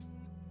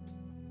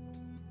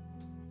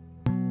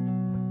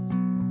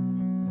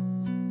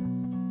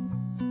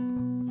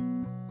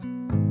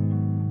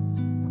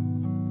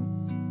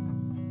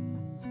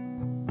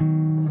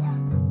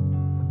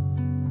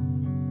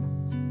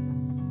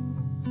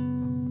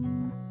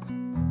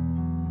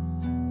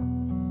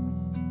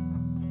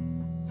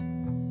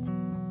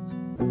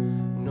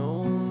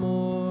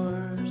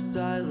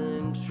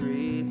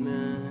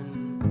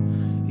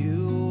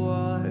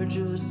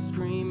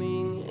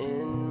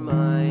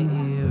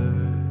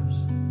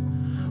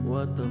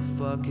what the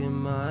fuck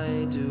am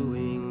I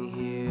doing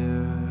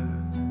here?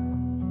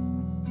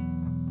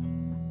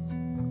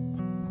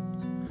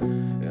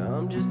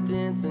 I'm just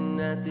dancing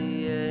at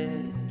the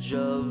edge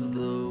of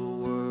the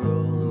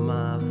world.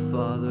 My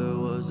father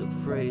was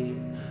afraid,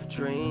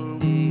 train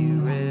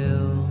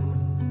derailed.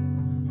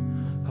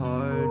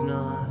 Hard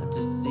not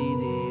to see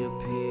the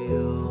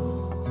appeal.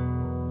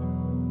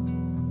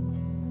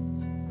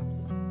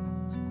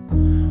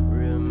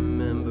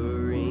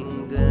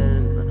 Remembering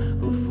then,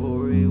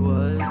 before he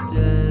was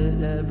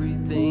dead,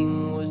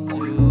 everything was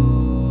too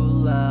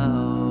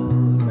loud.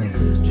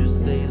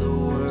 Just say the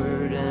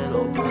word and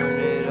I'll burn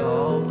it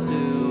all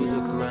to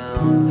the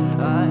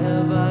ground. I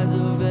have eyes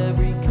of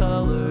every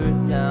color,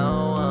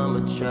 now I'm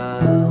a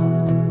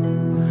child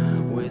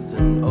with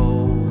an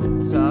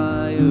old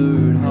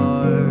tired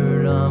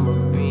heart. I'm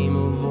a beam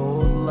of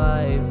old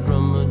light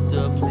from a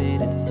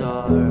depleted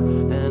star,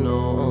 and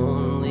I'll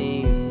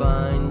only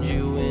find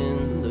you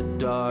in the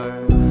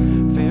dark.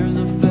 Fear's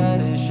a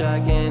fetish,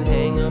 I can't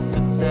hang up the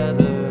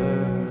tether.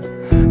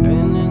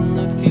 Been in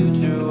the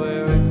future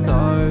where it's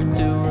hard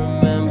to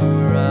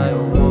remember. I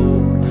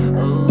awoke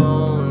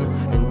alone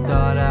and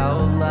thought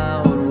out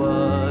loud,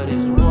 what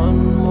is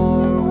one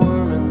more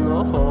worm in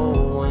the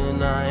hole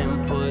when I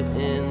am put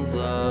in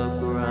the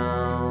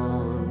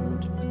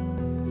ground?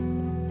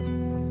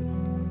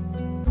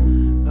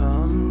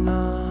 I'm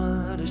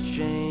not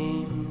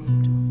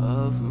ashamed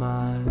of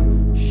my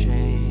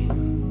shame.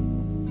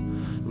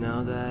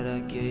 Now that I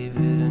gave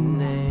it a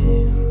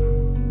name,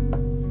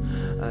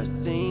 I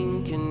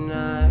sink and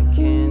I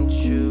can't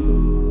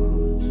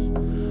choose.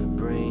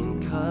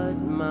 Brain cut,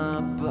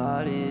 my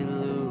body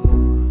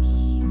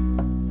loose.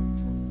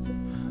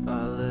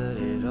 I let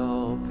it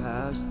all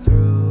pass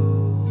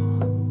through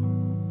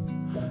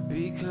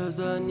because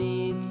I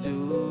need to,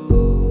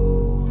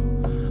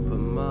 but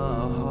my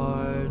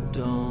heart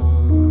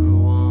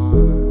don't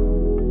want.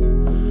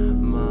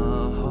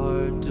 My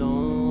heart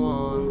don't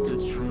want the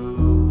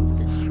truth.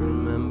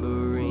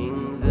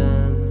 Remembering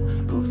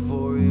then,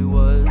 before he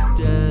was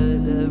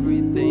dead,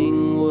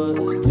 everything was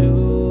too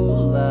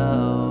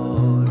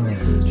loud.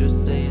 Just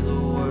say the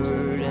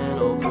word and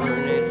I'll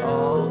burn it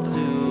all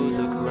to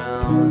the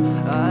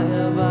ground. I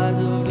have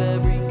eyes of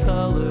every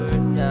color,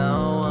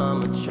 now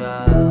I'm a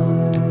child